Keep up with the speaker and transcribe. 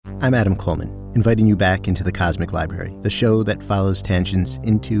I'm Adam Coleman, inviting you back into the Cosmic Library, the show that follows tangents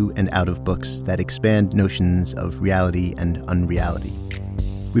into and out of books that expand notions of reality and unreality.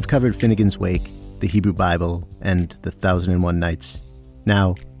 We've covered Finnegan's Wake, the Hebrew Bible, and the 1001 Nights.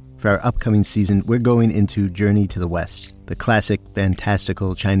 Now, for our upcoming season, we're going into Journey to the West, the classic,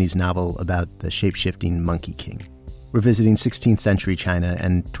 fantastical Chinese novel about the shape-shifting Monkey King. We're visiting 16th century China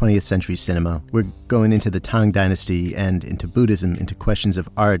and 20th century cinema. We're going into the Tang Dynasty and into Buddhism, into questions of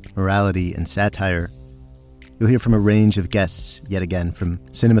art, morality, and satire. You'll hear from a range of guests, yet again, from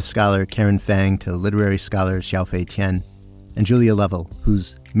cinema scholar Karen Fang to literary scholar Xiaofei Tian, and Julia Lovell,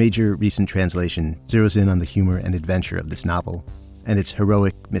 whose major recent translation zeroes in on the humor and adventure of this novel and its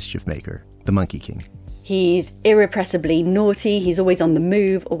heroic mischief maker, the Monkey King. He's irrepressibly naughty, he's always on the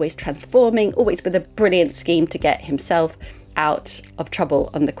move, always transforming, always with a brilliant scheme to get himself out of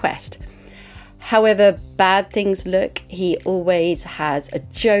trouble on the quest. However bad things look, he always has a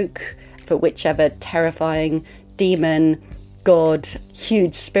joke for whichever terrifying demon, god,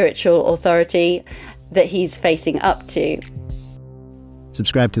 huge spiritual authority that he's facing up to.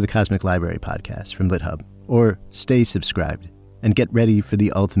 Subscribe to the Cosmic Library podcast from LitHub, or stay subscribed and get ready for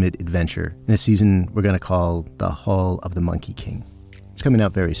the ultimate adventure in a season we're going to call The Hall of the Monkey King. It's coming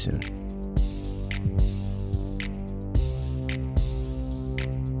out very soon.